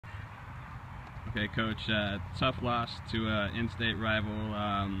Okay, Coach, tough loss to an in-state rival,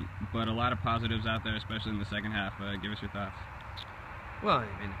 but a lot of positives out there, especially in the second half. Give us your thoughts. Well,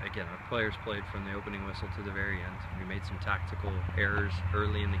 I mean, again, our players played from the opening whistle to the very end. We made some tactical errors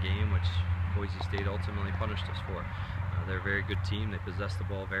early in the game, which Boise State ultimately punished us for. They're a very good team. They possess the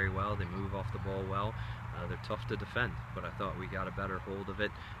ball very well. They move off the ball well. They're tough to defend, but I thought we got a better hold of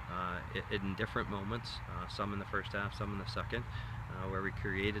it in different moments, some in the first half, some in the second, where we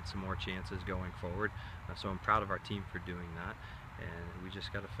created some more chances going forward. So I'm proud of our team for doing that, and we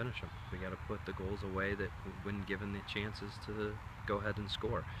just got to finish them. We got to put the goals away that when given the chances to go ahead and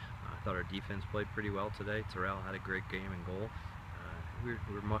score. I thought our defense played pretty well today. Terrell had a great game in goal.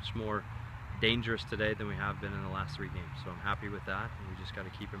 We're much more dangerous today than we have been in the last 3 games. So I'm happy with that, and we just got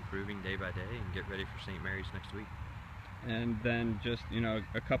to keep improving day by day and get ready for St. Mary's next week. And then just,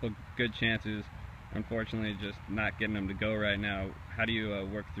 a couple good chances, unfortunately just not getting them to go right now. How do you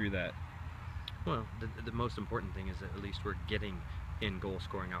work through that? Well, the most important thing is that at least we're getting in goal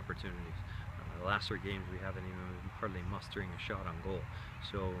scoring opportunities. The last 3 games we haven't even hardly mustering a shot on goal.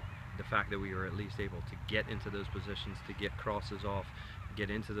 So the fact that we were at least able to get into those positions, to get crosses off, get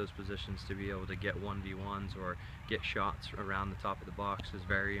into those positions, to be able to get 1v1s or get shots around the top of the box is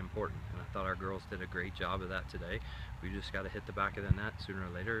very important. And I thought our girls did a great job of that today. We just got to hit the back of the net sooner or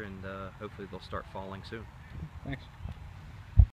later, and hopefully they'll start falling soon. Thanks.